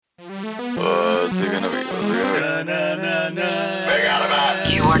What's it gonna be?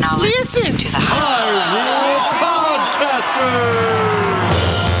 You are now listening to the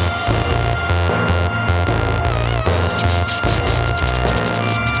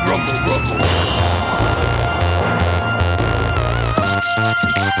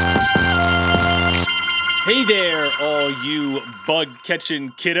Hey there, all you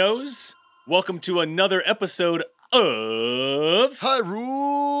bug-catching kiddos. Welcome to another episode of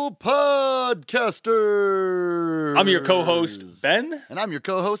Hyrule Podcaster. I'm your co-host, Ben. And I'm your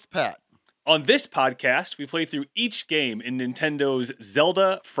co-host, Pat. On this podcast, we play through each game in Nintendo's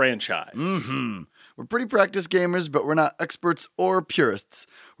Zelda franchise. We're pretty practiced gamers, but we're not experts or purists.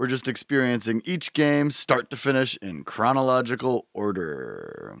 We're just experiencing each game start to finish in chronological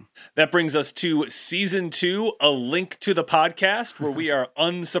order. That brings us to Season 2, A Link to the Podcast, where we are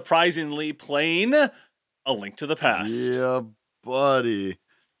unsurprisingly playing A Link to the Past. Yeah, buddy.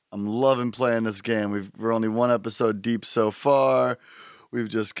 I'm loving playing this game. We're only one episode deep so far. We've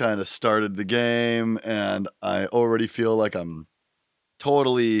just kind of started the game, and I already feel like I'm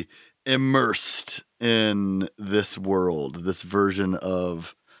totally immersed in this world, this version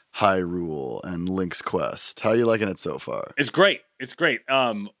of Hyrule and Link's Quest. How are you liking it so far? It's great. It's great.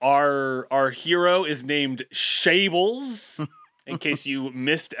 Our hero is named Shables. In case you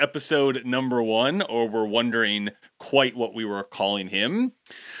missed episode number 1 or were wondering quite what we were calling him,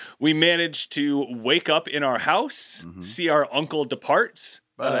 we managed to wake up in our house, see our uncle depart.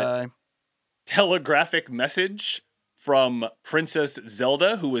 Bye. Telegraphic message from Princess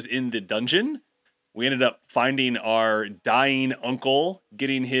Zelda, who was in the dungeon. We ended up finding our dying uncle,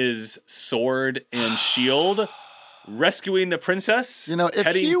 getting his sword and shield, rescuing the princess. You know,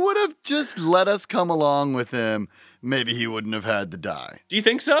 if he would have just let us come along with him, maybe he wouldn't have had to die. Do you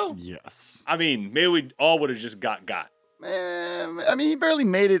think so? Yes. I mean, maybe we all would have just got. I mean, he barely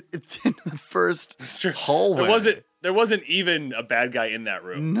made it in the first hallway. There wasn't even a bad guy in that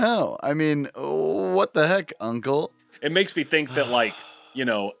room. No. I mean, what the heck, uncle? It makes me think that, like, you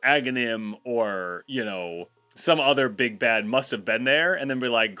know, Aghanim or, you know, some other big bad must have been there and then be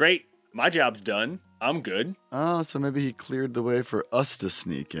like, great, my job's done. I'm good. Oh, so maybe he cleared the way for us to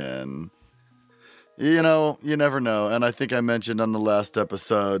sneak in. You know, you never know. And I think I mentioned on the last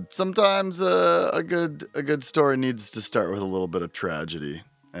episode, sometimes a good story needs to start with a little bit of tragedy.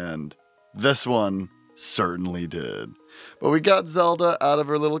 And this one certainly did. But we got Zelda out of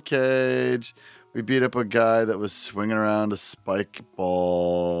her little cage. We beat up a guy that was swinging around a spike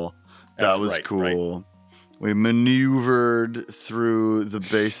ball. That was cool. Right. We maneuvered through the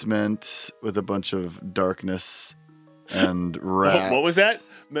basement with a bunch of darkness and rats. What was that?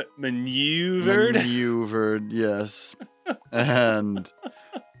 Maneuvered? Maneuvered, yes. And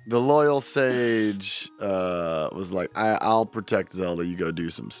the loyal sage was like, I'll protect Zelda. You go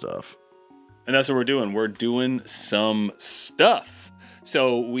do some stuff. And that's what we're doing. We're doing some stuff.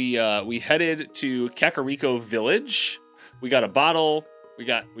 So we headed to Kakariko Village. We got a bottle. We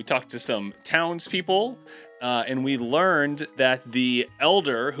talked to some townspeople, and we learned that the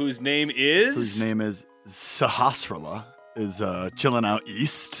elder, whose name is Sahasrara, is chilling out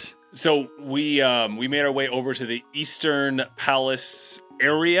east. So we made our way over to the Eastern Palace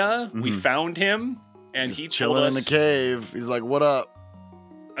area. Mm-hmm. We found him, and just he chilling in the cave. He's like, "What up?"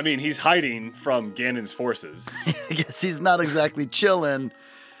 I mean, he's hiding from Ganon's forces. I guess he's not exactly chilling.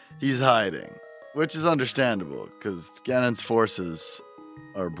 He's hiding, which is understandable because Ganon's forces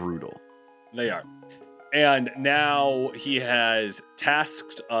are brutal. They are. And now he has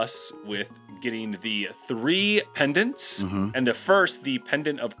tasked us with getting the 3 pendants. Mm-hmm. And the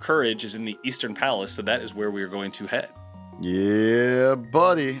Pendant of Courage, is in the Eastern Palace. So that is where we are going to head. Yeah,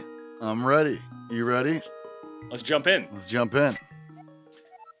 buddy. I'm ready. You ready? Let's jump in.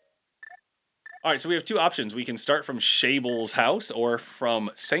 All right, so we have 2 options. We can start from Shables' house or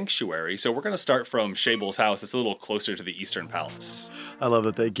from Sanctuary. So we're going to start from Shables' house. It's a little closer to the Eastern Palace. I love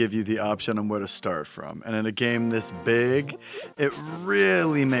that they give you the option on where to start from. And in a game this big, it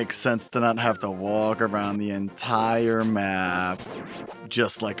really makes sense to not have to walk around the entire map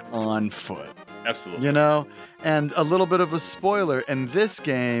just like on foot. Absolutely. You know? And a little bit of a spoiler, in this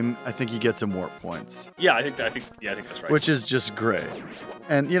game, I think you get some warp points. Yeah, I think that's right. Which is just great.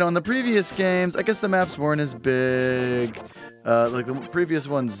 And, you know, in the previous games, I guess the maps weren't as big. Like the previous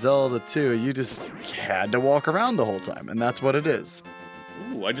one, Zelda 2, you just had to walk around the whole time, and that's what it is.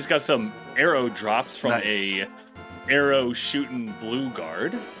 Ooh, I just got some arrow drops from a arrow shooting blue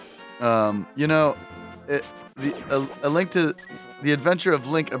guard. You know, a Link to the Adventure of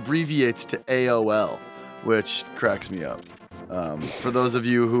Link abbreviates to AOL, which cracks me up. For those of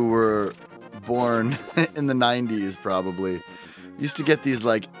you who were born in the 90s, probably, used to get these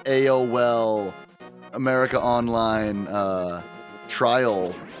like AOL America Online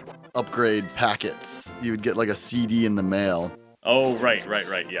trial upgrade packets. You would get like a CD in the mail. Oh, right,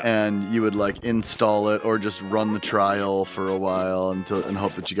 yeah. And you would like install it or just run the trial for a while and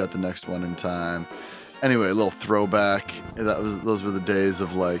hope that you got the next one in time. Anyway, a little throwback. Those were the days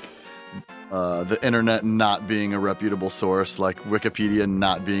of like the internet not being a reputable source, like Wikipedia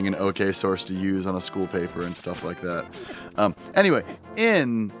not being an okay source to use on a school paper and stuff like that. Anyway,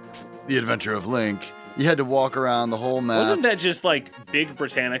 in The Adventure of Link, you had to walk around the whole map. Wasn't that just like Big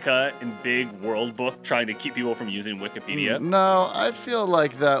Britannica and Big World Book trying to keep people from using Wikipedia? No, I feel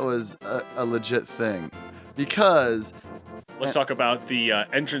like that was a legit thing. Because... Let's talk about the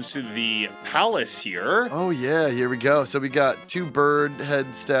entrance to the palace here. Oh, yeah, here we go. So we got 2 bird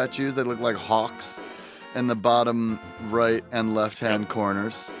head statues that look like hawks in the bottom right and left-hand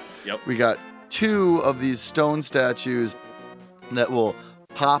corners. Yep. We got 2 of these stone statues that will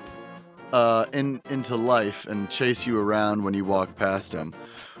pop into life and chase you around when you walk past them,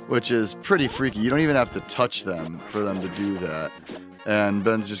 which is pretty freaky. You don't even have to touch them for them to do that. And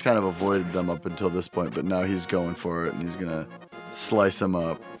Ben's just kind of avoided them up until this point, but now he's going for it and he's gonna slice them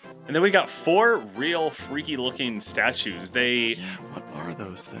up. And then we got 4 real freaky looking statues. Yeah, what are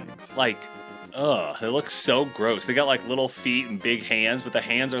those things? They look so gross. They got like little feet and big hands, but the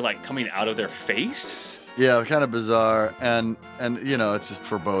hands are like coming out of their face. Yeah, kind of bizarre, and you know, it's just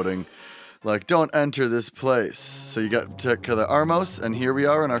foreboding. Like, don't enter this place. So you got to the Armos, and here we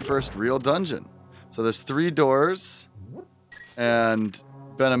are in our first real dungeon. So there's 3 doors, and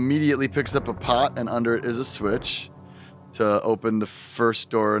Ben immediately picks up a pot, and under it is a switch to open the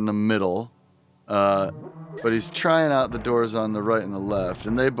first door in the middle. But he's trying out the doors on the right and the left,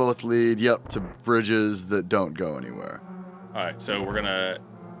 and they both lead, to bridges that don't go anywhere. All right, so we're gonna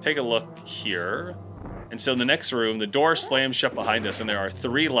take a look here. And so in the next room, the door slams shut behind us, and there are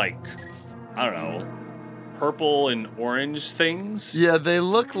 3, purple and orange things. Yeah, they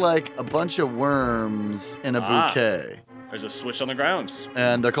look like a bunch of worms in a bouquet. There's a switch on the ground.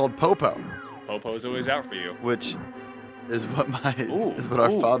 And they're called Popo. Popo's always out for you. Which is what our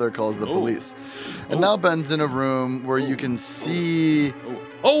father calls the police. And now Ben's in a room where you can see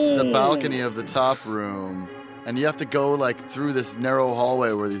the balcony of the top room, and you have to go through this narrow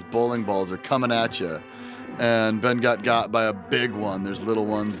hallway where these bowling balls are coming at you. And Ben got by a big one. There's little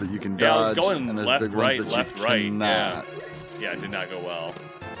ones that you can dodge. Yeah, I was going and there's left, big right, ones that left, you right. cannot. Yeah, it did not go well.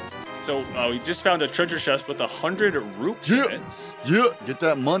 So we just found a treasure chest with 100 roops in it. Yeah, get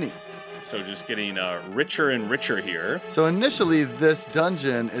that money. So just getting richer and richer here. So initially, this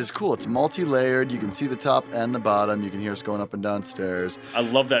dungeon is cool. It's multi-layered. You can see the top and the bottom. You can hear us going up and down stairs. I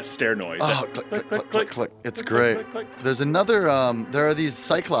love that stair noise. Oh, click, click, click, click. It's great. Click, click, click. There's another, there are these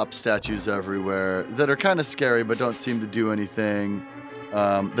Cyclops statues everywhere that are kind of scary but don't seem to do anything.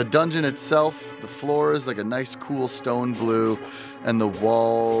 The dungeon itself, the floor is like a nice cool stone blue, and the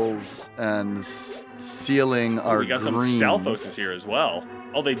walls and ceiling are green. We got some Stalfoses here as well.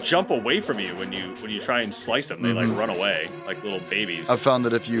 Oh, they jump away from you when you try and slice them. They run away like little babies. I found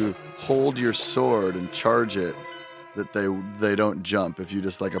that if you hold your sword and charge it, that they don't jump. If you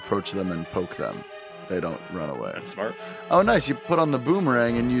just approach them and poke them, they don't run away. That's smart. Oh, nice! You put on the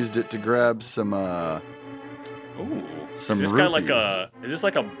boomerang and used it to grab some. Some is this kind of is this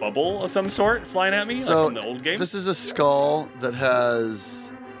like a bubble of some sort flying at me, so like in the old game? This is a skull that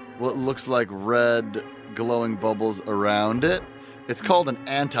has what looks like red glowing bubbles around it. It's called an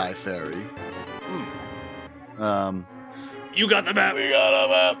anti-fairy. You got the map. We got a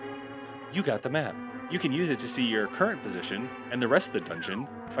map. You got the map. You can use it to see your current position and the rest of the dungeon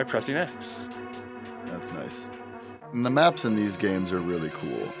by pressing X. That's nice. And the maps in these games are really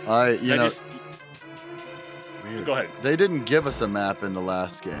cool. Go ahead. They didn't give us a map in the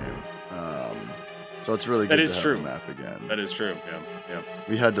last game, so it's really good to have a map again. That is true. Yeah.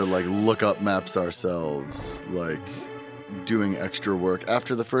 We had to look up maps ourselves, doing extra work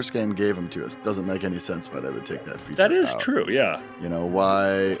after the first game gave them to us. Doesn't make any sense why they would take that feature. That is out. true. Yeah. You know,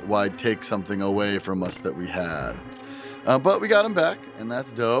 why take something away from us that we had? But we got them back, and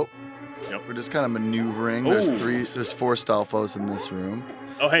that's dope. Yep. We're just kind of maneuvering. There's 4 Stalfos in this room.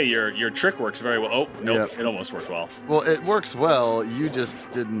 Oh, hey, your trick works very well. Oh, nope, It almost worked well. Well, it works well. You just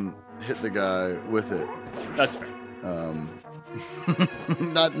didn't hit the guy with it. That's fair.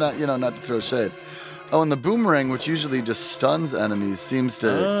 Not to throw shade. Oh, and the boomerang, which usually just stuns enemies, seems to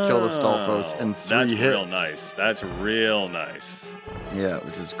kill the Stalfos in 3 hits. That's real nice. That's real nice. Yeah,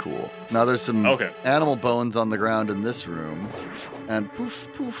 which is cool. Now there's some animal bones on the ground in this room, and poof,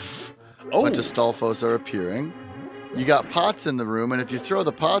 poof, a bunch of Stalfos are appearing. you got pots in the room, and if you throw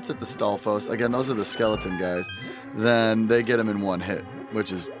the pots at the Stalfos, again, those are the skeleton guys, then they get them in one hit,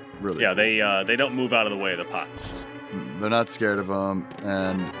 which is really Yeah, cool. they don't move out of the way of the pots. They're not scared of them,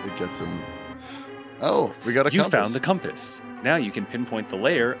 and it gets them. Oh, we got a You compass. found the compass. Now you can pinpoint the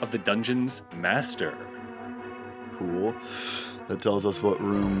lair of the dungeon's master. Cool. That tells us what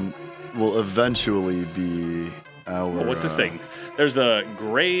room will eventually be our. Oh, what's this thing? There's a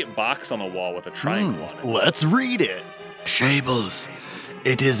gray box on the wall with a triangle on it. Let's read it. Shables,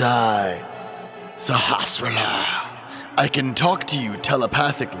 it is I, Sahasrara. I can talk to you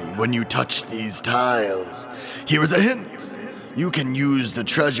telepathically when you touch these tiles. Here is a hint. You can use the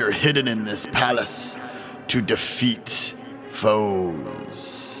treasure hidden in this palace to defeat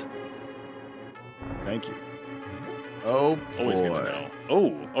foes. Thank you. Oh, Always good to know.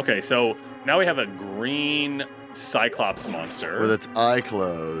 Oh, okay. So now we have a green Cyclops monster With its eye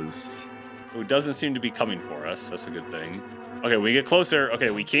closed. who doesn't seem to be coming for us. That's a good thing. Okay, we get closer. Okay,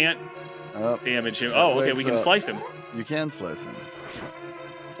 we can't Oh, damage him. So Oh, okay, wakes we can up. slice him. you can slice him.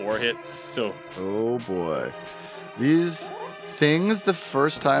 4 hits. So Oh boy. These things, the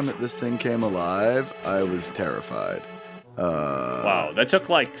first time that this thing came alive, I was terrified. wow, that took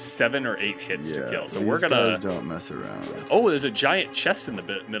like 7 or 8 hits to kill. So these we're gonna. guys don't mess around. Oh, there's a giant chest in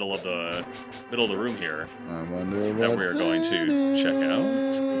the middle of the room here I wonder that what we're going to check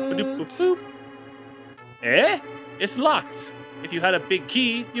out. Ba-doop, boop, boop. Eh? It's locked. If you had a big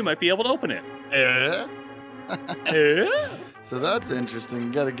key, you might be able to open it. Eh? So that's interesting.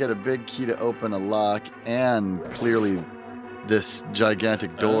 You gotta get a big key to open a lock, and clearly this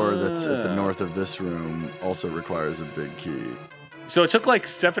gigantic door that's at the north of this room also requires a big key. So it took like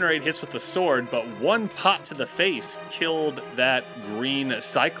 7 or 8 hits with the sword, but 1 pot to the face killed that green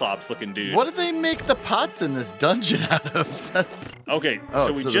Cyclops-looking dude. What do they make the pots in this dungeon out of? That's Okay, Oh,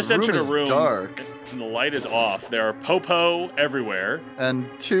 so we so the just room entered a is room, dark. and the light is off. There are popo everywhere, and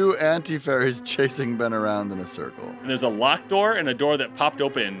 2 anti-fairies chasing Ben around in a circle. and there's a locked door and a door that popped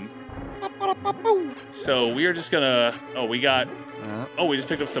open. So we are just gonna. Oh, we got. Oh, we just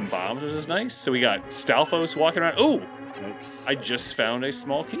picked up some bombs, which is nice. So we got Stalfos walking around. Ooh, Yikes. I just found a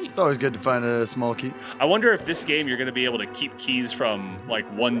small key. It's always good to find a small key. I wonder if this game you're going to be able to keep keys from like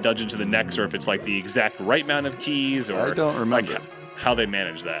one dungeon to the next, or if it's like the exact right amount of keys, or I don't remember. like how they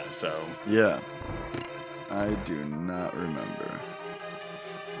manage that. So Yeah. I do not remember.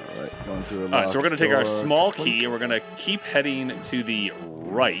 All right, going through a all right, so we're going locked to take our door. small Clink. key and we're going to keep heading to the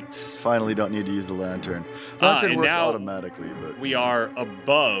right. Finally, don't need to use the lantern. Lantern and works now automatically, but We are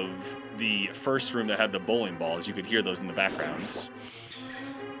above the first room that had the bowling balls. You could hear those in the background.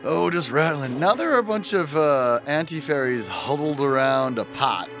 oh, just rattling. Now there are a bunch of anti-fairies huddled around a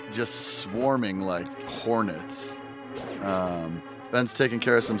pot, just swarming like hornets. Ben's taking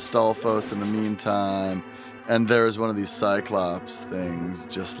care of some Stalfos in the meantime, and there's one of these Cyclops things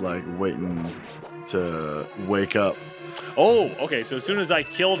just like waiting to wake up. Oh, okay. So as soon as I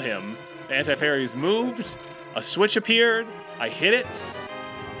killed him, the anti-fairies moved, a switch appeared, I hit it.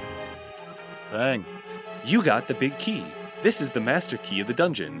 Dang. You got the big key. This is the master key of the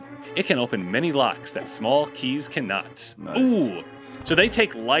dungeon. It can open many locks that small keys cannot. Nice. Ooh. So they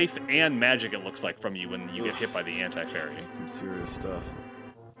take life and magic, it looks like, from you when you get hit by the anti-fairy. Some serious stuff.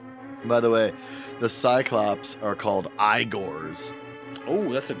 By the way, the Cyclops are called Igors.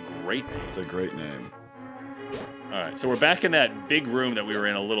 Oh, that's a great name. It's a great name. All right, so we're back in that big room that we were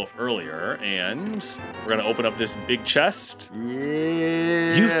in a little earlier, and we're going to open up this big chest.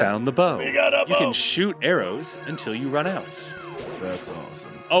 Yeah. You found the bow. We got a You bow. can shoot arrows until you run out. That's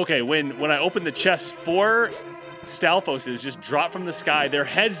awesome. Okay, when I opened the chest, 4 Stalfoses just dropped from the sky. Their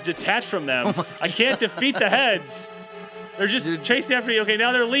heads detached from them. I can't defeat the heads. They're just Dude. chasing after me. Okay,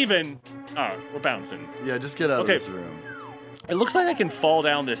 now they're leaving. Oh, we're bouncing. Yeah, just get out Okay. of this room. It looks like I can fall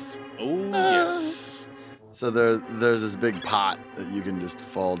down this. Oh, yes. So there's this big pot that you can just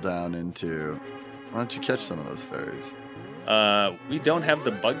fall down into. Why don't you catch some of those fairies? We don't have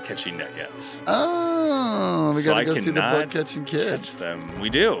the bug catching net yet. Oh, we So gotta I go see the cannot bug catching kid. Catch them. We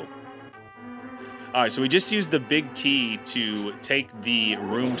do. All right, so we just used the big key to take the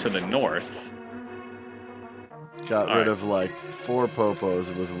room to the north. Got All rid right. of like 4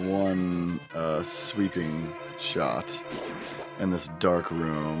 popos with 1 sweeping shot in this dark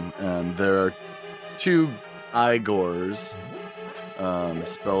room, and there are 2 Igors,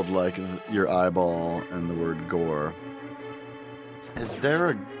 spelled like your eyeball and the word gore. Is there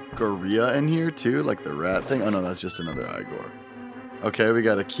a Gorilla in here too, like the rat thing? Oh no, that's just another Igor. Okay, we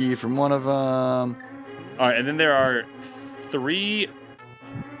got a key from one of them. All right, and then there are 3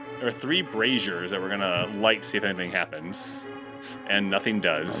 braziers that we're gonna light to see if anything happens. and nothing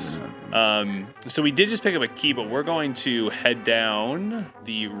does. Nothing So we did just pick up a key, but we're going to head down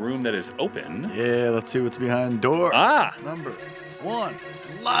the room that is open. Yeah, let's see what's behind door. Ah! Number 1.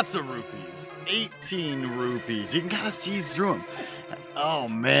 Lots of rupees. 18 rupees. You can kind of see through them. Oh,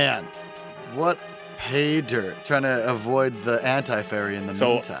 man. What pay dirt. Trying to avoid the anti-fairy in the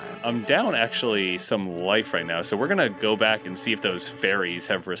meantime. I'm down actually some life right now, so we're going to go back and see if those fairies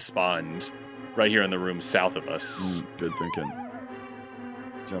have respawned right here in the room south of us. Good thinking.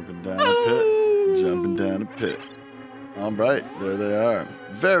 Jumping down a pit. Jumping down a pit. All right, there they are.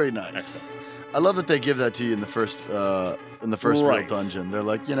 Very nice. Excellent. I love that they give that to you in the first real dungeon. They're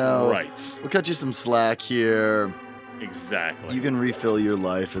like, Right. we'll cut you some slack here. Exactly. You can refill your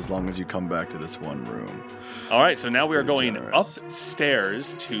life as long as you come back to this one room. All right, so now we are Pretty going generous.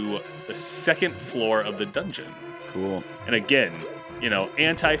 upstairs to the second floor of the dungeon. Cool. And again,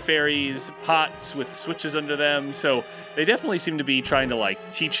 anti-fairies, pots with switches under them. So they definitely seem to be trying to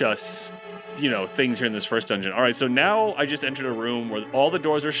teach us, things here in this first dungeon. All right, so now I just entered a room where all the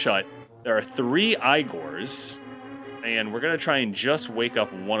doors are shut. There are 3 Igors, and we're going to try and just wake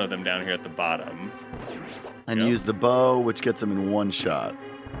up one of them down here at the bottom. And Yep. use the bow, which gets them in one shot.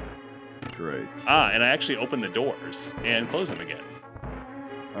 Great. And I actually opened the doors and closed them again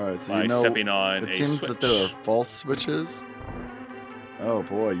All right, so by stepping on it a seems switch. that there are false switches. Oh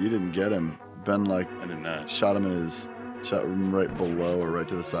boy, you didn't get him. Ben I did not. shot him right below or right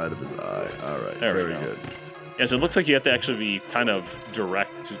to the side of his eye. All right, There we very go. good. Yeah, so it looks like you have to actually be kind of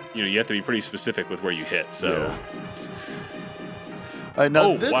direct. You have to be pretty specific with where you hit. So. Yeah. All right, now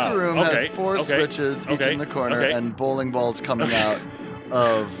Oh, this wow. room has Okay, 4 okay, switches, each okay, in the corner, okay. and bowling balls coming out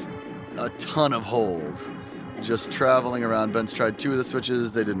of a ton of holes. Just traveling around. Ben's tried 2 of the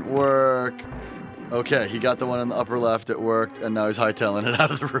switches, they didn't work. Okay, he got the one in the upper left, it worked, and now he's hightailing it out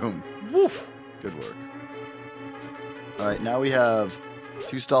of the room. Woof. Good work. All right, now we have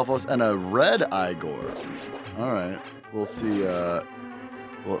 2 Stalfos and a red Igor. All right, we'll see.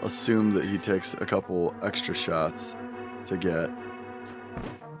 We'll assume that he takes a couple extra shots to get.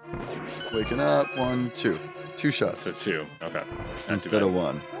 Waking up, 1, 2. 2 shots So 2. Okay. Not too instead bad. of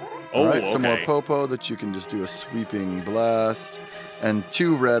 1. Oh, All right, some more okay. Popo that you can just do a sweeping blast, and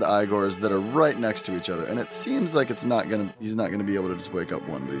 2 red Igors that are right next to each other. And it seems like he's not gonna be able to just wake up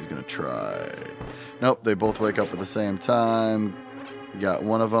one, but he's gonna try. Nope, they both wake up at the same time. You got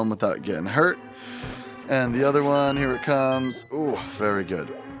one of them without getting hurt, and the other one, here it comes. Ooh, very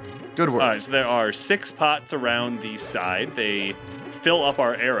good. Good work. All right, so there are 6 pots around the side. They fill up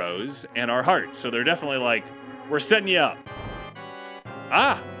our arrows and our hearts. So they're definitely we're setting you up.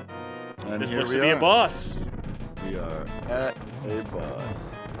 Ah, And this here looks we to be a are. boss. We are at a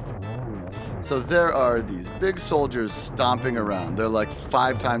boss. So there are these big soldiers stomping around. They're like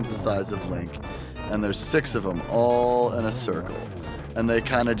 5 times the size of Link, and there's 6 of them all in a circle. And they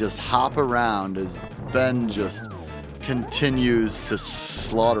kind of just hop around as Ben just continues to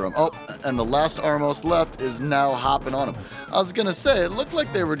slaughter them. Oh, and the last Armos left is now hopping on him. I was gonna say, it looked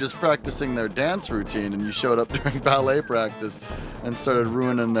like they were just practicing their dance routine and you showed up during ballet practice and started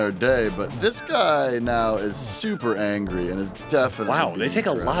ruining their day, but this guy now is super angry and is definitely Wow, they being take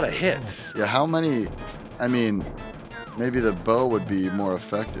a lot of aggressive. hits. Yeah, how many? I mean, maybe the bow would be more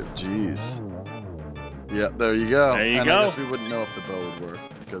effective. Jeez. Yeah, there you go. There you and go. I guess we wouldn't know if the bow would work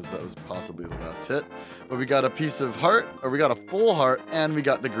because that was possibly the last hit. But we got a piece of heart, or we got a full heart, and we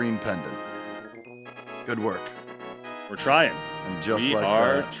got the green pendant. Good work. We're trying. And just We like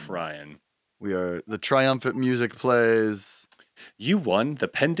are that, trying. the triumphant music plays. You won the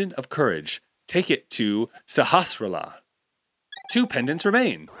Pendant of Courage. Take it to Sahasrara. 2 pendants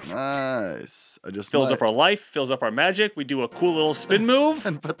remain. Nice. I just Fills might- up our life, fills up our magic. We do a cool little spin move,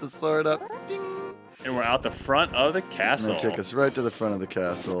 and put the sword up. Ding. and we're out the front of the And castle. they take us right to the front of the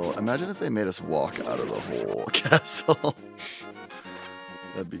castle. Imagine if they made us walk out of the whole castle.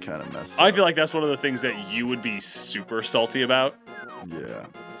 That'd be kind of messed up. I feel like that's one of the things that you would be super salty about. Yeah,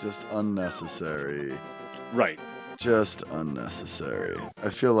 just unnecessary. Right. Just unnecessary. I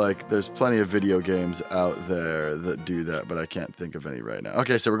feel like there's plenty of video games out there that do that, but I can't think of any right now.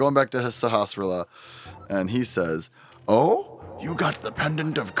 Okay, so we're going back to Sahasrara, and he says, "Oh, you got the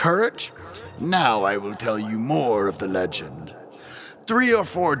Pendant of Courage? Now I will tell you more of the legend. 3 or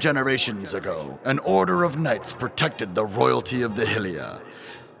 4 generations ago, an order of knights protected the royalty of the Hylia.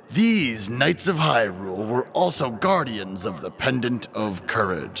 These Knights of Hyrule were also guardians of the Pendant of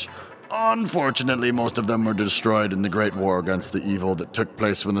Courage. Unfortunately, most of them were destroyed in the Great War against the evil that took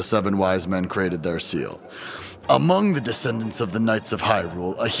place when the 7 wise men created their seal. Among the descendants of the Knights of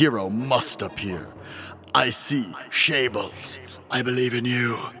Hyrule, a hero must appear. I see. Shables, I believe in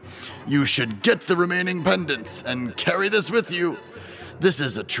you. You should get the remaining pendants and carry this with you. This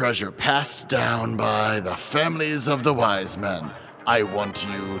is a treasure passed down by the families of the wise men. I want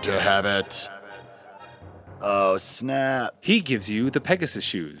you to have it. Oh, snap. He gives you the Pegasus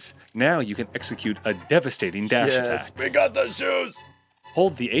shoes. Now you can execute a devastating dash attack. We got the shoes.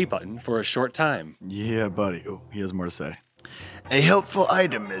 Hold the A button for a short time. Yeah, buddy. Oh, he has more to say. A helpful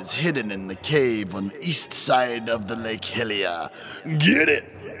item is hidden in the cave on the east side of the Lake Hylia. Get it!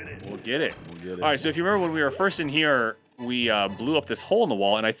 We'll get it. All right, so if you remember when we were first in here, we blew up this hole in the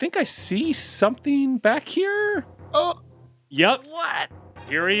wall, and I think I see something back here. Oh, Yep. what?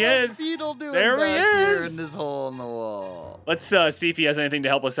 Here he is. Beetle doing There he back here is. in this hole in the wall? Let's see if he has anything to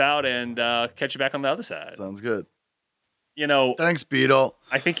help us out and catch you back on the other side. Sounds good. You know, Thanks, Beetle.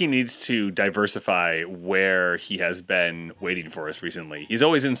 I think he needs to diversify where he has been waiting for us recently. He's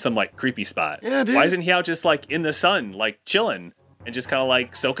always in some like creepy spot. Yeah, dude. Why isn't he out just like in the sun, like chilling and just kind of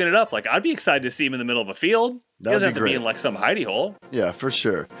like soaking it up? Like I'd be excited to see him in the middle of a field. He That'd doesn't be have to be great. in like some hidey hole. Yeah, for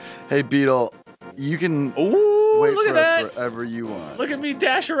sure. Hey, Beetle, you can Ooh, wait look for at us that. wherever you want. Look at me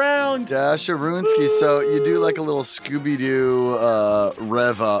dash around. Dasharunski. So you do like a little Scooby-Doo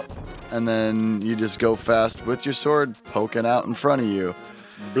rev up, and then you just go fast with your sword poking out in front of you.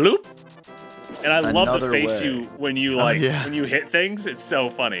 Bloop. And I love the Another face way. you when you like yeah. when you hit things. It's so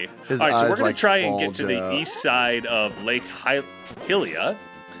funny. His All right, so we're eyes, gonna like, try and get to bulge the out. east side of Lake Hylia.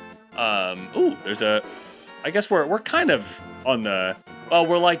 There's a. I guess we're kind of on the. Well,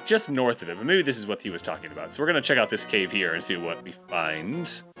 we're like just north of it, but maybe this is what he was talking about. So we're gonna check out this cave here and see what we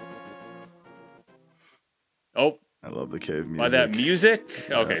find. Oh, I love the cave music. by that music.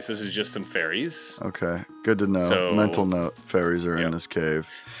 Okay, so this is just some fairies. Okay, good to know. So- Mental note: fairies are Yep. in this cave.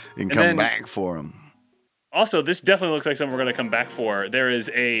 You can And come then- back for them. Also, this definitely looks like something we're going to come back for. There is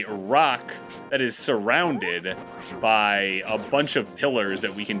a rock that is surrounded by a bunch of pillars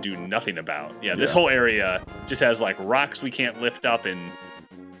that we can do nothing about. Yeah, this Yeah. whole area just has like rocks we can't lift up and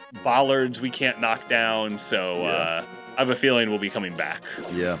bollards we can't knock down. So Yeah. I have a feeling we'll be coming back.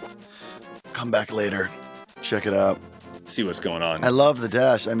 Yeah. Come back later. Check it out. See what's going on. I love the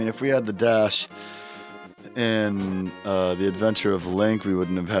dash. I mean, if we had the dash in the Adventure of Link, we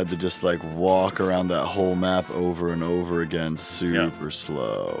wouldn't have had to just like walk around that whole map over and over again super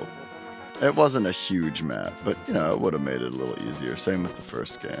slow. It wasn't a huge map, but you know, it would have made it a little easier. Same with the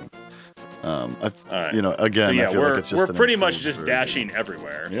first game. All right. You know, again, So yeah, I feel like it's just we're an pretty much improved just version. dashing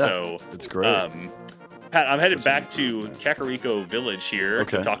everywhere. Yeah, So it's great. Pat, I'm headed back to Kakariko Village here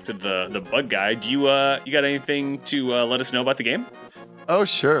to Okay. talk to the bug guy. Do you you got anything to let us know about the game? Oh,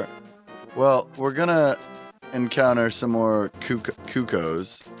 sure. Well, we're gonna encounter some more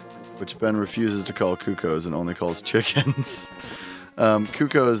cuckoos, which Ben refuses to call cuckoos and only calls chickens.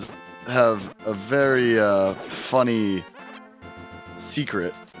 Cuckoos have a very funny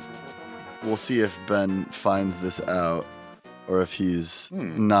secret. We'll see if Ben finds this out, or if he's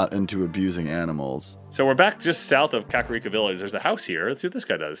not into abusing animals. So we're back just south of Kakariko Village. There's a house here. Let's see what this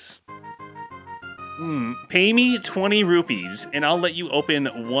guy does. Pay me 20 rupees and I'll let you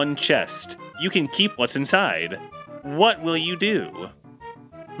open one chest. You can keep what's inside. What will you do?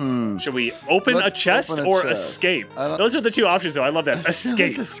 Should we open Let's a chest open a or chest. escape? I don't- Those are the two options, though. I love that. I feel like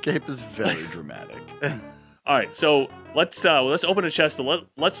Escape. escape is very dramatic. All right, so let's open a chest, but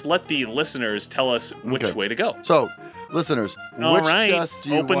let's let the listeners tell us which Okay. way to go. So, listeners, All which right, chest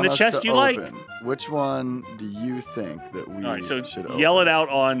do you open want the us chest to you like. open? Which one do you think that we All right, so should open? yell it out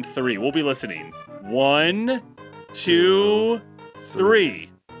on 3. We'll be listening. 1, 2, 3.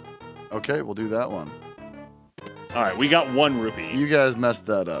 Okay, we'll do that one. All right, we got 1 rupee. You guys messed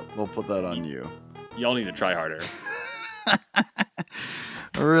that up. We'll put that on you. Y'all need to try harder.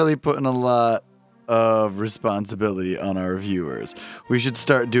 We're really putting a lot of responsibility on our viewers. We should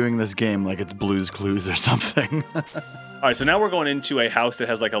start doing this game like it's Blue's Clues or something. All right, so now we're going into a house that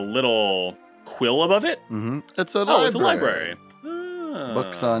has like a little quill above it. It's a library. Oh, it's a library. Ah.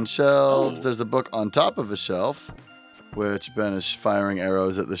 Books on shelves. Oh. There's a book on top of a shelf, which Ben is firing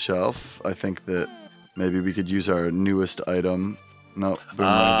arrows at the shelf. I think that maybe we could use our newest item. No,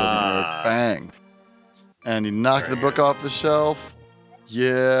 boomerang doesn't work. Bang. And he knocked the book off the shelf.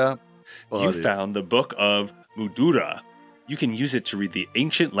 Yeah. You buddy. found the book of Mudura. You can use it to read the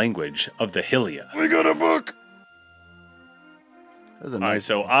ancient language of the Hylia. We got a book. That's a All right, nice.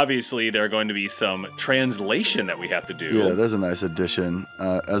 so obviously there are going to be some translation that we have to do. Yeah, there's a nice addition.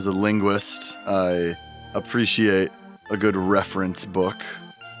 As a linguist, I appreciate a good reference book.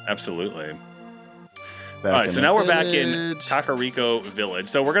 Absolutely. Back All right, in so the now we're back in village. Kakariko Village.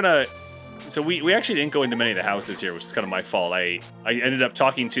 So we're gonna So we actually didn't go into many of the houses here, which is kind of my fault. I ended up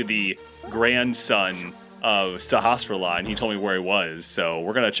talking to the grandson of Sahasrara, and he told me where he was. So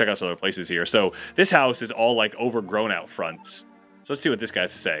we're gonna check out some other places here. So this house is all like overgrown out fronts. So let's see what this guy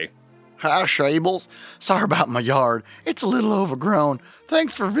has to say. Hi, Shables. Sorry about my yard. It's a little overgrown.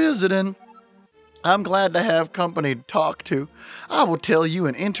 Thanks for visiting. I'm glad to have company to talk to. I will tell you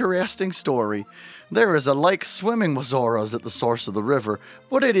an interesting story. There is a lake swimming with Zoras at the source of the river,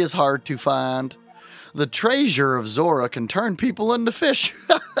 but it is hard to find. The treasure of Zora can turn people into fish.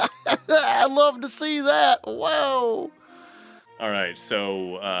 I'd love to see that. Whoa. All right,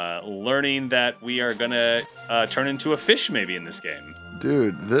 so learning that we are gonna turn into a fish maybe in this game.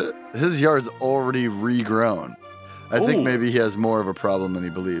 Dude, his yard's already regrown. I think Ooh. maybe he has more of a problem than he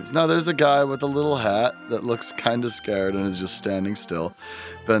believes. Now, there's a guy with a little hat that looks kind of scared and is just standing still.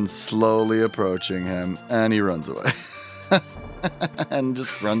 Ben slowly approaching him, and he runs away. And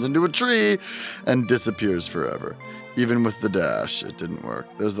just runs into a tree and disappears forever. Even with the dash, it didn't work.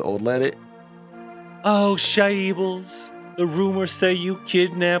 There's the old lady. Oh, Shables, the rumors say you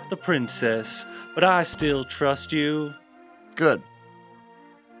kidnapped the princess, but I still trust you. Good.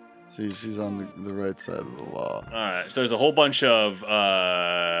 See, she's on the right side of the law. All right, so there's a whole bunch of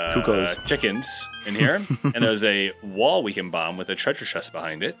Cuckoos. chickens in here, and there's a wall we can bomb with a treasure chest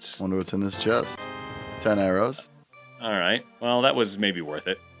behind it. Wonder what's in his chest. 10 arrows. All right, well, that was maybe worth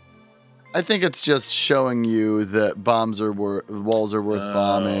it. I think it's just showing you that walls are worth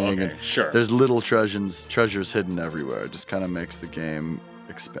bombing. Okay, And sure. there's little treasures hidden everywhere. It just kind of makes the game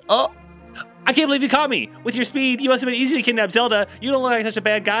expand. Oh! I can't believe you caught me! With your speed, you must have been easy to kidnap Zelda. You don't look like such a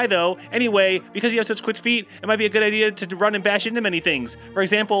bad guy, though. Anyway, because you have such quick feet, it might be a good idea to run and bash into many things. For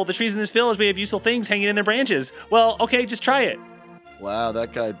example, the trees in this village may have useful things hanging in their branches. Well, okay, just try it. Wow,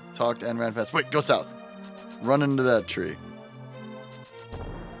 that guy talked and ran fast. Wait, go south. Run into that tree.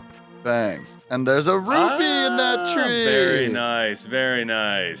 Bang. And there's a rupee in that tree. Very nice, very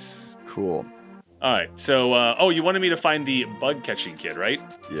nice. Cool. All right, so, you wanted me to find the bug-catching kid, right?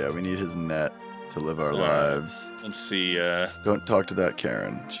 Yeah, we need his net to live our lives. Let's see, Don't talk to that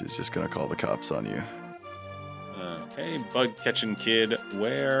Karen. She's just going to call the cops on you. okay, bug-catching kid,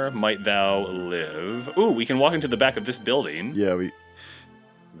 where might thou live? Ooh, we can walk into the back of this building. Yeah,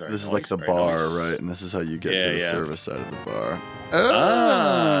 Very this is nice, like the very bar, nice. right? And this is how you get Yeah, to the yeah. service side of the bar.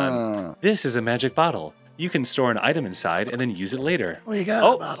 Ah. This is a magic bottle. You can store an item inside and then use it later. We got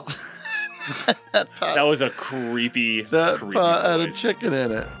Oh. a bottle. that pot, That was a creepy, that creepy pot had a voice. chicken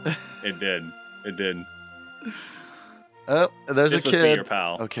in it. It did. It did. Oh, there's This a must be kid. your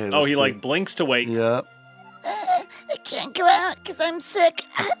pal. Okay, Oh, let's he see. like blinks to wake. Yeah. I can't go out because I'm sick.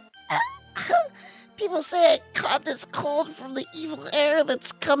 People say I caught this cold from the evil air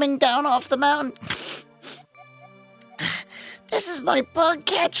that's coming down off the mountain. This is my bug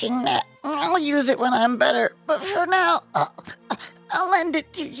catching net. I'll use it when I'm better, but for now, I'll lend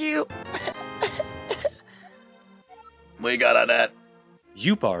it to you. We got a net.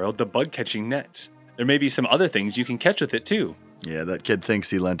 You borrowed the bug-catching net. There may be some other things you can catch with it too. Yeah, that kid thinks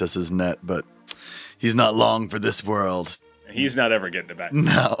he lent us his net, but he's not long for this world. He's not ever getting it back.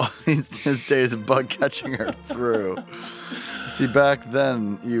 No, his days of bug catching are through. See, back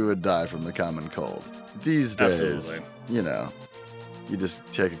then, you would die from the common cold. These days, Absolutely. you know, you just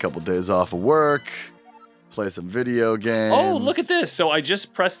take a couple days off of work, play some video games. Oh, look at this. So I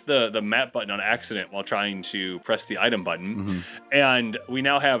just pressed the map button on accident while trying to press the item button. Mhm. And we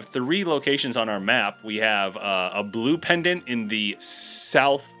now have 3 locations on our map. We have a blue pendant in the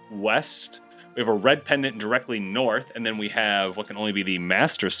southwest. We have a red pendant directly north. And then we have what can only be the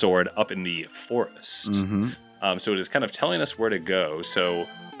Master Sword up in the forest. Mhm. So it is kind of telling us where to go. So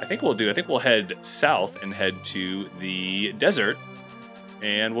I think we'll head south and head to the desert.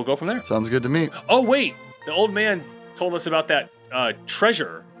 And we'll go from there. Sounds good to me. Oh, wait. The old man told us about that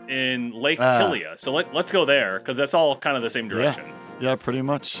treasure in Lake Hylia. So let's go there, because that's all kind of the same direction. Yeah, pretty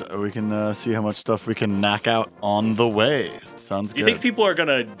much. We can see how much stuff we can knock out on the way. Sounds You good. think people are going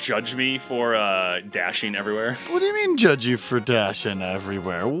to judge me for dashing everywhere? What do you mean judge you for dashing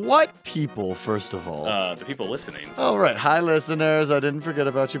everywhere? What people, first of all? The people listening. Oh, right. Hi, listeners. I didn't forget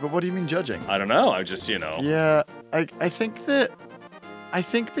about you, but what do you mean judging? I don't know. I just, Yeah, I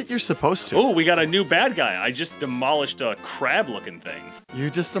think that you're supposed to. Oh, we got a new bad guy. I just demolished a crab-looking thing.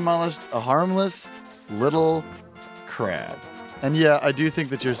 You just demolished a harmless little crab. And yeah, I do think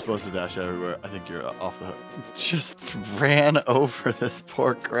that you're supposed to dash everywhere. I think you're off the hook. Just ran over this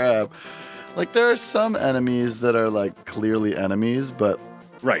poor crab. Like, there are some enemies that are, like, clearly enemies, but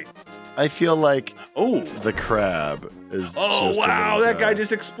Right. I feel like Oh. the crab is Oh, just a wow. little That guy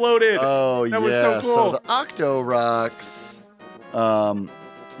just exploded. Oh, That yeah. was so cool. So the Octo Rocks,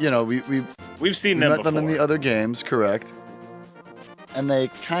 We've seen them met before. them in the other games, correct? And they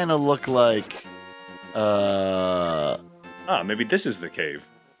kind of look like, maybe this is the cave.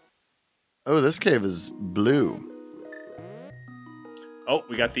 oh, this cave is blue. Oh,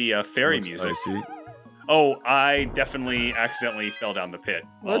 we got the fairy Looks music. icy. Oh, I definitely accidentally fell down the pit.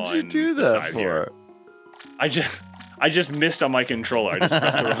 What'd you on do the that side for? here. I just missed on my controller. I just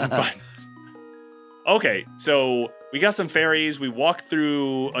pressed the wrong button. Okay, so we got some fairies. We walked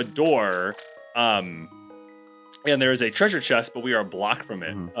through a door, and there is a treasure chest, but we are blocked from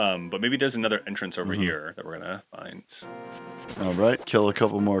it. But maybe there's another entrance over here that we're gonna find. All right, kill a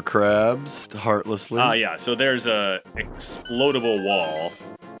couple more crabs heartlessly. Yeah. So there's a explodable wall.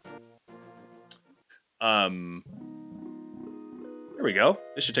 Here we go.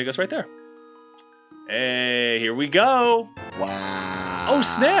 This should take us right there. Hey, here we go. Wow. Oh,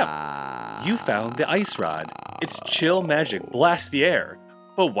 snap. You found the ice rod. It's chill magic. Blast the air.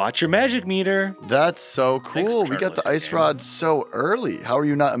 But watch your magic meter. That's so Thanks cool. for We got the listening, ice game. rod so early. How are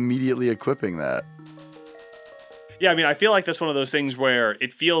you not immediately equipping that? Yeah, I mean, I feel like that's one of those things where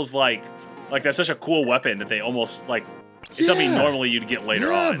it feels like that's such a cool weapon that they almost like it's something Yeah. normally you'd get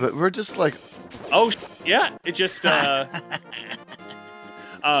later yeah, on. but we're just like, Oh, yeah, it just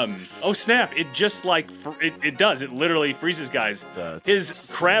oh snap! It just like it does. It literally freezes guys. That's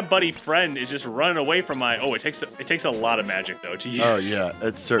His crab buddy friend is just running away from my. Oh, it takes a lot of magic though to use. oh yeah,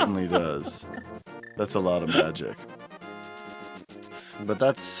 it certainly does. That's a lot of magic. But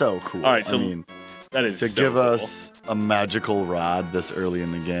that's so cool. All right, so I mean, that is to so give cool. us a magical rod this early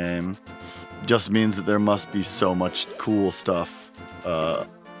in the game just means that there must be so much cool stuff.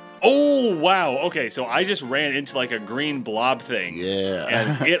 Oh wow! Okay, so I just ran into like a green blob thing. Yeah.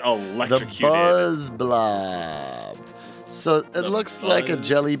 And it The electrocuted. buzz blob. So it The looks like a buzz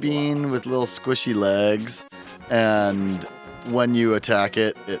jelly bean with little squishy legs, and when you attack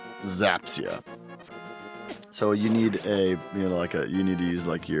it, it zaps you. So you need you need to use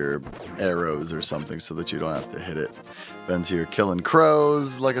like your arrows or something so that you don't have to hit it. Ben's here killing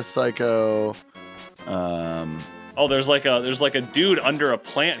crows like a psycho. Oh, there's like a dude under a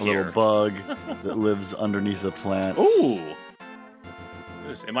plant A here. little bug that lives underneath the plant. Ooh.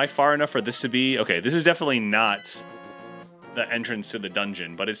 Am I far enough for this to be? Okay, this is definitely not the entrance to the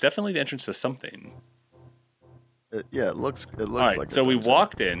dungeon, but it's definitely the entrance to something. It looks All right, like. so a we dungeon.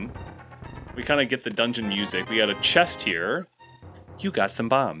 walked in. We kind of get the dungeon music. We got a chest here. You got some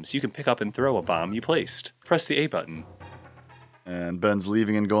bombs. You can pick up and throw a bomb you placed. Press the A button. And Ben's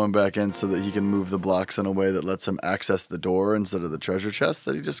leaving and going back in so that he can move the blocks in a way that lets him access the door instead of the treasure chest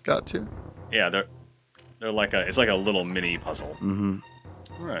that he just got to. Yeah, they're like it's like a little mini puzzle. Mm-hmm.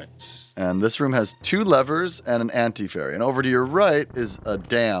 All right. And this room has 2 levers and an anti-fairy. And over to your right is a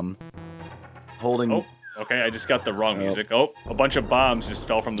dam holding... Oh, okay. I just got the wrong music. Oh, a bunch of bombs just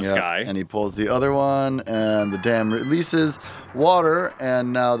fell from the Yeah, sky. And he pulls the other one, and the dam releases water,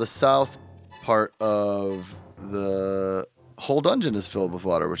 and now the south part of the whole dungeon is filled with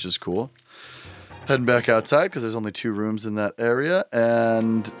water, which is cool. Heading back outside because there's only 2 rooms in that area,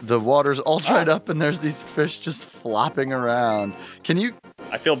 and the water's all dried up, and there's these fish just flopping around. Can you?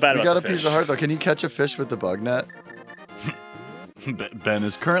 I feel bad We about got the a piece fish. of heart though. Can you catch a fish with the bug net? Ben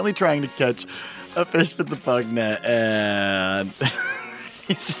is currently trying to catch a fish with the bug net, and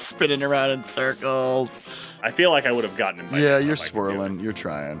he's just spinning around in circles. I feel like I would have gotten him. by Yeah, now you're if I could do it. swirling. You're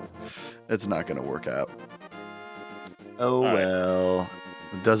trying. It's not going to work out. Oh, All right. well.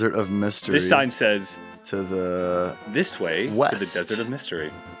 The Desert of Mystery. This sign says to the this way to West. the Desert of Mystery.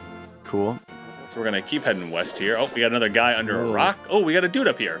 cool. So we're gonna keep heading west here. Oh, we got another guy under a Oh. rock. Oh, we got a dude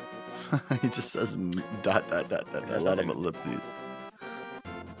up here. He just says dot, dot, dot, dot, dot. A lot of ellipses.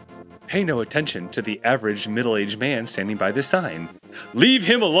 Pay no attention to the average middle-aged man standing by this sign. Leave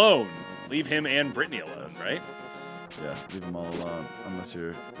him alone. Leave him and Brittany alone, Yes. right? Yeah, leave them all alone. Unless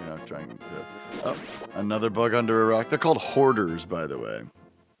you're, trying to... Oh, another bug under a rock. They're called hoarders, by the way.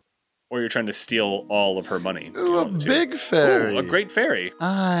 Or you're trying to steal all of her money. Ooh, a One of the two. big fairy. Ooh, a great fairy.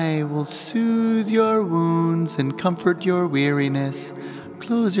 I will soothe your wounds and comfort your weariness.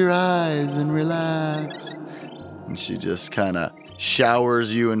 Close your eyes and relax. And she just kind of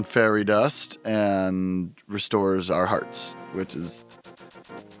showers you in fairy dust and restores our hearts, which is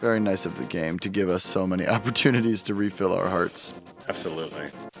very nice of the game to give us so many opportunities to refill our hearts. Absolutely.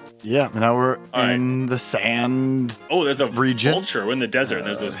 Yeah, now we're All right. in the sand. Oh, there's a Region? vulture. We're in the desert. and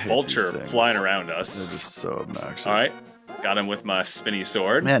there's this I hate vulture these things. flying around They're us. just so obnoxious. All right. Got him with my spinny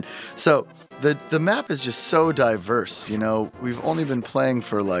sword. Man, so the map is just so diverse. We've only been playing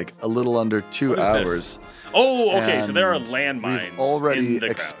for like a little under 2 What is hours. this? Oh, okay. So there are and landmines. We've already in the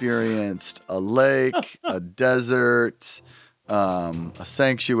grounds. experienced a lake, a desert, a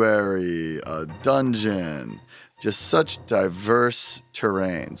sanctuary, a dungeon, just such diverse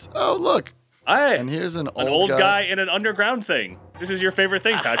terrains. Oh, look. Hey, And here's an old guy in an underground thing. This is your favorite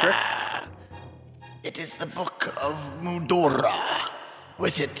thing, Patrick. It is the Book of Mudora.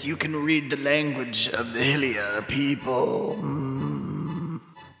 With it, you can read the language of the Hylia people.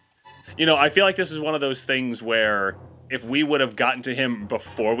 You know, I feel like this is one of those things where if we would have gotten to him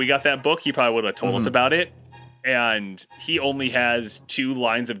before we got that book, he probably would have told us about it. And he only has 2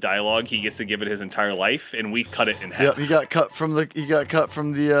 lines of dialogue. He gets to give it his entire life, and we cut it in half. Yep, he got cut from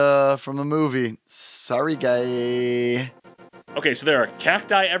the movie. Sorry, guy. Okay, so there are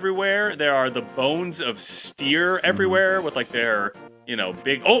cacti everywhere. There are the bones of steer everywhere with like their,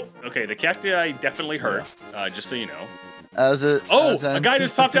 big. Oh, okay. The cacti definitely hurt. Just so you know. A guy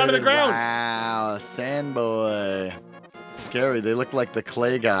just popped out of the ground. Wow, sand boy. Scary. They look like the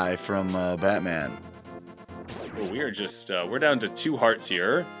clay guy from Batman. Well, we are just we're down to 2 hearts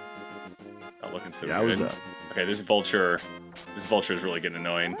here. Not looking so good. Okay, this vulture is really getting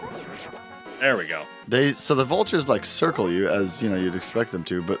annoying. There we go. So the vultures like circle you as you'd expect them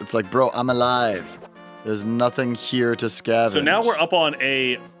to, but it's like, bro, I'm alive. There's nothing here to scavenge. So now we're up on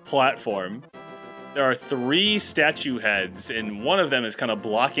a platform. There are 3 statue heads, and one of them is kind of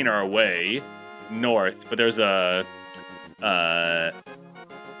blocking our way north. But there's a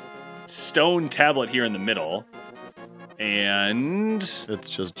stone tablet here in the middle, and it's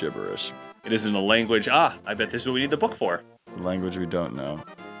just gibberish. It is in a language. I bet this is what we need the book for. The language we don't know.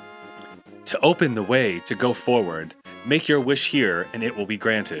 To open the way to go forward, make your wish here, and it will be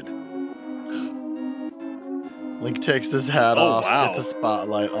granted. Link takes his hat off, wow. gets a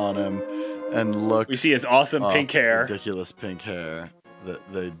spotlight on him, and looks. We see his awesome pink hair. Ridiculous pink hair that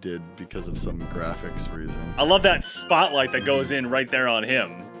they did because of some graphics reason. I love that spotlight that goes in right there on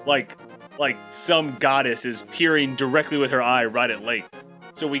him. Like some goddess is peering directly with her eye right at Link.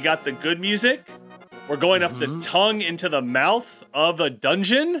 So we got the good music. We're going up the tongue into the mouth of a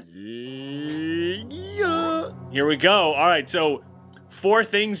dungeon. Yeah. Here we go. All right, so 4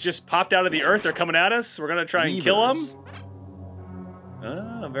 things just popped out of the earth. They're coming at us. We're going to try and kill them.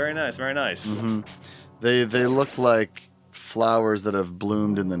 Oh, very nice, very nice. Mm-hmm. They look like flowers that have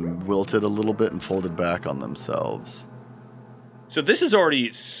bloomed and then wilted a little bit and folded back on themselves. So this is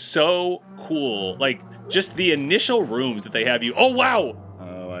already so cool. Like, just the initial rooms that they have you. Oh, wow!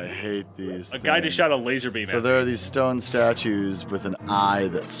 Oh, I hate these guy just shot a laser beam at me. So there are these stone statues with an eye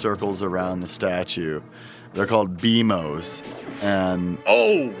that circles around the statue. They're called Beamos. And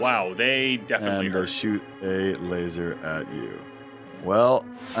oh, wow. They definitely hurt. They shoot a laser at you. Well,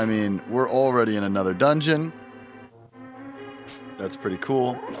 I mean, we're already in another dungeon. That's pretty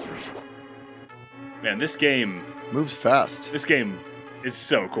cool. Man, this game moves fast. This game is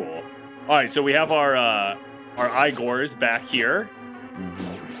so cool. All right, so we have our Igors back here.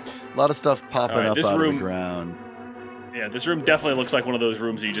 Mm-hmm. A lot of stuff popping up out of the ground. Yeah, this room definitely looks like one of those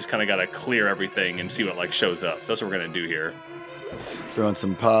rooms that you just kind of got to clear everything and see what shows up. So that's what we're going to do here. Throwing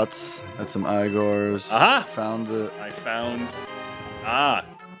some pots at some Igors. Aha! I found...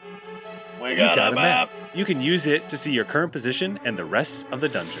 We got a map. You can use it to see your current position and the rest of the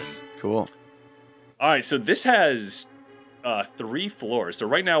dungeon. Cool. All right, so this has 3 floors. So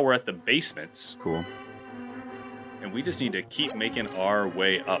right now we're at the basement. Cool. And we just need to keep making our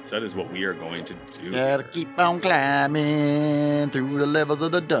way up. So that is what we are going to do. Gotta keep on climbing through the levels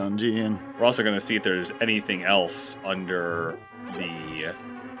of the dungeon. We're also going to see if there's anything else under the...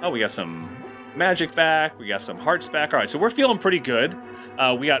 Oh, we got some magic back. We got some hearts back. All right, so we're feeling pretty good.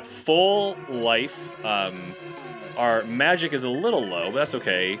 We got full life. Our magic is a little low, but that's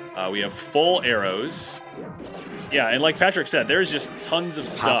okay. We have full arrows. Yeah, and like Patrick said, there's just tons of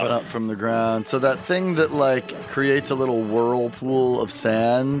stuff. Popping up from the ground. So that thing that creates a little whirlpool of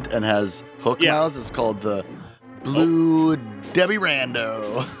sand and has hook mouths is called the Blue Debbie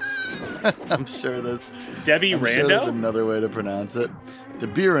Rando. I'm sure there's... Debbie Rando? Sure there's another way to pronounce it.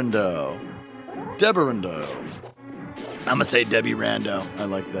 Debirando. Deborando. I'm going to say Debbie Rando. I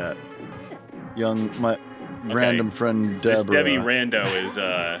like that. My random friend Deborah. This Debbie Rando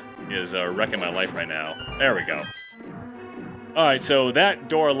is wrecking my life right now. There we go. All right, so that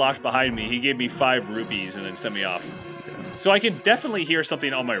door locked behind me. He gave me 5 rupees and then sent me off. Yeah. So I can definitely hear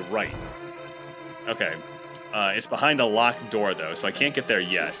something on my right. Okay. It's behind a locked door, though, so I can't get there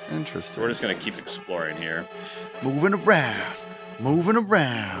yet. Interesting. So we're just going to keep exploring here. Moving around.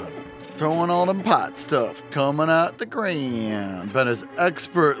 Throwing all them pot stuff coming out the ground. Ben is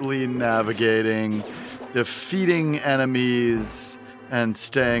expertly navigating, defeating enemies, and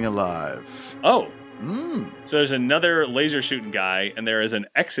staying alive. Oh, So there's another laser shooting guy, and there is an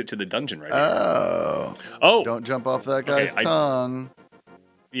exit to the dungeon right Oh. here. Oh, Don't jump off that guy's tongue.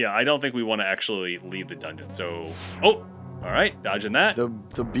 yeah, I don't think we want to actually leave the dungeon. So, all right, dodging that. The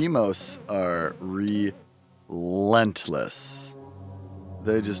Beamos are relentless.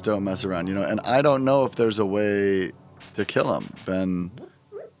 They just don't mess around, and I don't know if there's a way to kill them. Ben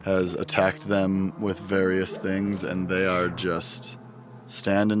has attacked them with various things, and they are just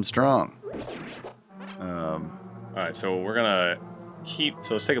standing strong. All right, so we're gonna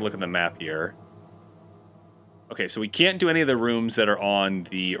so let's take a look at the map here. Okay, so we can't do any of the rooms that are on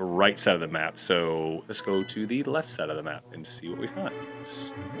the right side of the map, so let's go to the left side of the map and see what we find.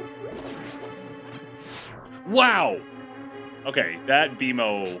 Wow! Okay, that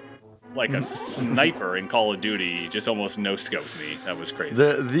BMO, like a sniper in Call of Duty, just almost no-scoped me. That was crazy.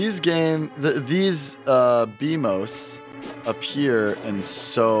 These BMOs appear in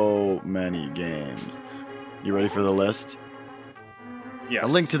so many games. You ready for the list? Yes. A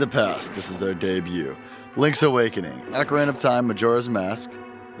Link to the Past. This is their debut. Link's Awakening, Ocarina of Time, Majora's Mask,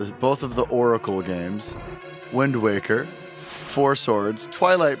 both of the Oracle games, Wind Waker, Four Swords,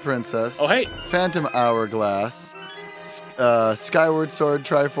 Twilight Princess, Phantom Hourglass, Skyward Sword,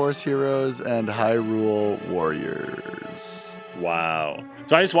 Triforce Heroes, and Hyrule Warriors. Wow.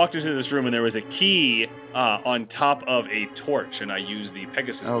 So I just walked into this room and there was a key on top of a torch, and I used the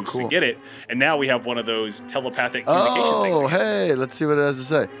Pegasus boost to get it. And now we have one of those telepathic communication things. Oh, hey, let's see what it has to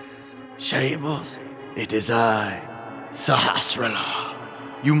say. Shables, it is I, Sahasrara.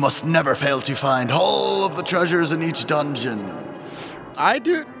 You must never fail to find all of the treasures in each dungeon.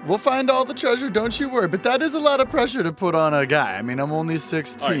 We'll find all the treasure, don't you worry. But that is a lot of pressure to put on a guy. I mean, I'm only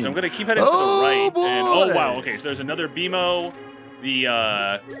 16. All right, so I'm going to keep heading to the right. Boy. And, wow, okay, so there's another BMO.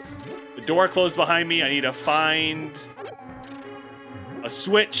 The door closed behind me. I need to find a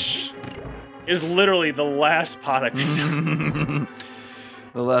switch. It is literally the last pot I picked up.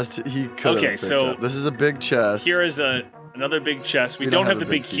 The last he could have picked up. This is a big chest. Here is another big chest. We don't have the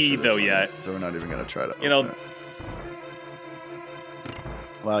big key though yet. So we're not even going to try to open it.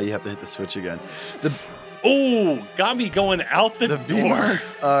 Wow, you have to hit the switch again. Got me going out the door. The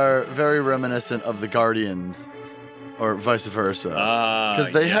Beamos are very reminiscent of the Guardians, or vice versa.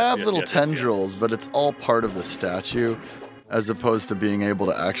 Because they have little tendrils, but it's all part of the statue, as opposed to being able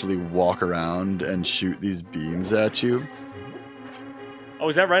to actually walk around and shoot these beams at you. Oh,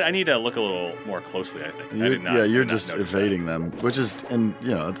 is that right? I need to look a little more closely, I think. You're just evading them, which is,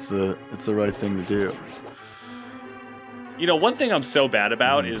 it's the right thing to do. One thing I'm so bad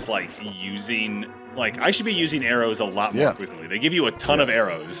about is using, I should be using arrows a lot more frequently. They give you a ton of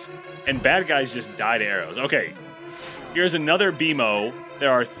arrows, and bad guys just die to arrows. Okay, here's another BMO. There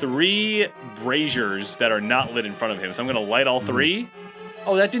are 3 braziers that are not lit in front of him, so I'm going to light all 3.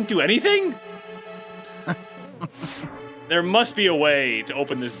 Oh, that didn't do anything? There must be a way to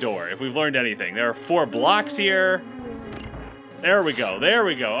open this door, if we've learned anything. There are 4 blocks here. There we go. All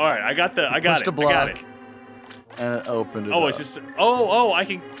right, I got it. And it opened it up. It's just...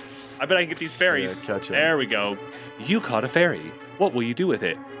 I bet I can get these fairies. Yeah, catch 'em. There we go. You caught a fairy. What will you do with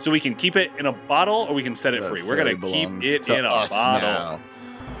it? So we can keep it in a bottle, or we can set it free. We're going to keep it in a bottle. Now.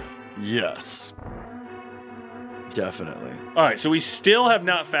 Yes. Definitely. All right, so we still have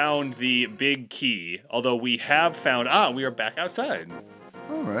not found the big key, although we have found... we are back outside.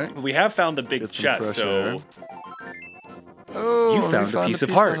 All right. We have found the big chest, so... Oh, you found a piece of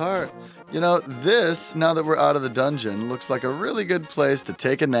heart. This, now that we're out of the dungeon, looks like a really good place to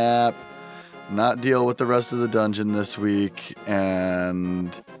take a nap, not deal with the rest of the dungeon this week,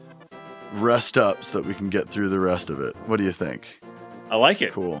 and rest up so that we can get through the rest of it. What do you think? I like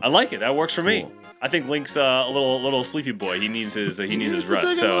it. Cool. I like it. That works for me. I think Link's a little sleepy boy. He needs his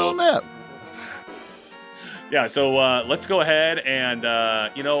rest. A little nap. Yeah, so let's go ahead and I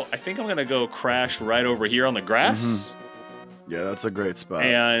think I'm gonna go crash right over here on the grass. Mm-hmm. Yeah, that's a great spot.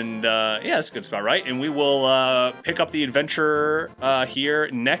 And it's a good spot, right? And we will pick up the adventure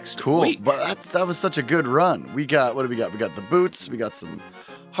here next week. But that was such a good run. What do we got? We got the boots. We got some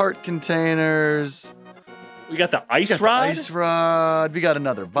heart containers. We got the ice rod. We got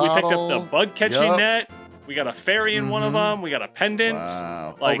another bottle. We picked up the bug catching net. We got a fairy in one of them. We got a pendant.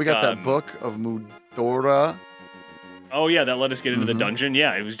 Wow. We got that book of Mudora. Oh, yeah, that let us get into the dungeon.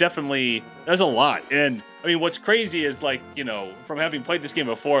 Yeah, it was definitely... There's a lot. And, I mean, what's crazy is, from having played this game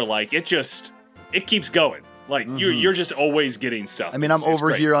before, it keeps going. You're just always getting stuff. I mean, I'm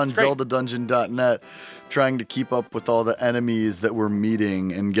over here on ZeldaDungeon.net trying to keep up with all the enemies that we're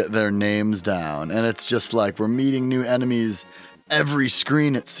meeting and get their names down. And it's just we're meeting new enemies every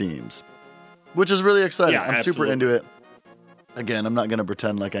screen, it seems. Which is really exciting. Yeah, I'm super into it. Again, I'm not going to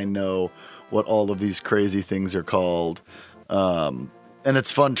pretend like I know what all of these crazy things are called. And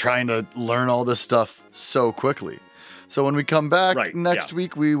it's fun trying to learn all this stuff so quickly. So when we come back next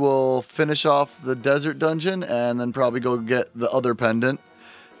week, we will finish off the desert dungeon and then probably go get the other pendant.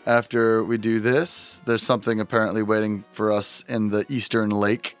 After we do this, there's something apparently waiting for us in the Eastern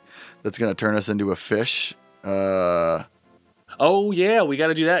Lake that's going to turn us into a fish. Oh yeah, we got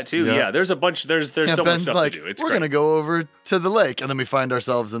to do that too. Yeah, there's so much stuff to do. We're going to go over to the lake, and then we find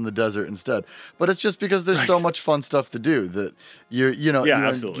ourselves in the desert instead. But it's just because there's so much fun stuff to do that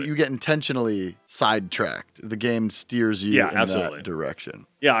you get intentionally sidetracked. The game steers you in that direction.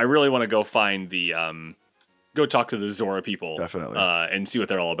 Yeah, I really want to go find the go talk to the Zora people. Definitely. And see what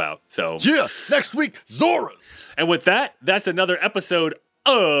they're all about. So yeah, next week, Zoras. And with that, that's another episode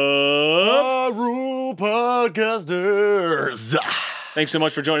of Hyrule Podcasters. Thanks so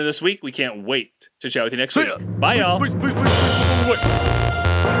much for joining this week. We can't wait to chat with you next week. Ya. Bye, y'all. Peace.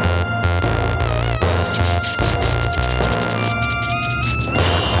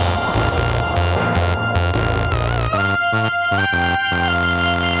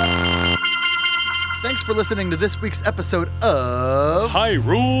 Thanks for listening to this week's episode of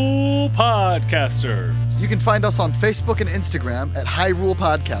Hyrule Podcasters. You can find us on Facebook and Instagram at Hyrule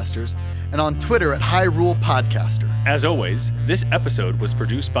Podcasters and on Twitter at Hyrule Podcaster. As always, this episode was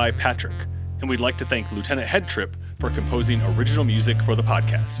produced by Patrick, and we'd like to thank Lieutenant Headtrip for composing original music for the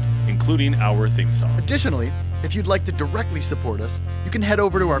podcast, including our theme song. Additionally, if you'd like to directly support us, you can head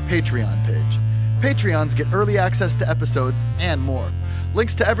over to our Patreon page. Patreons get early access to episodes and more.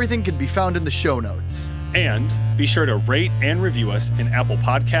 Links to everything can be found in the show notes. And be sure to rate and review us in Apple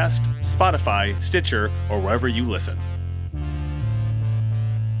Podcast, Spotify, Stitcher, or wherever you listen.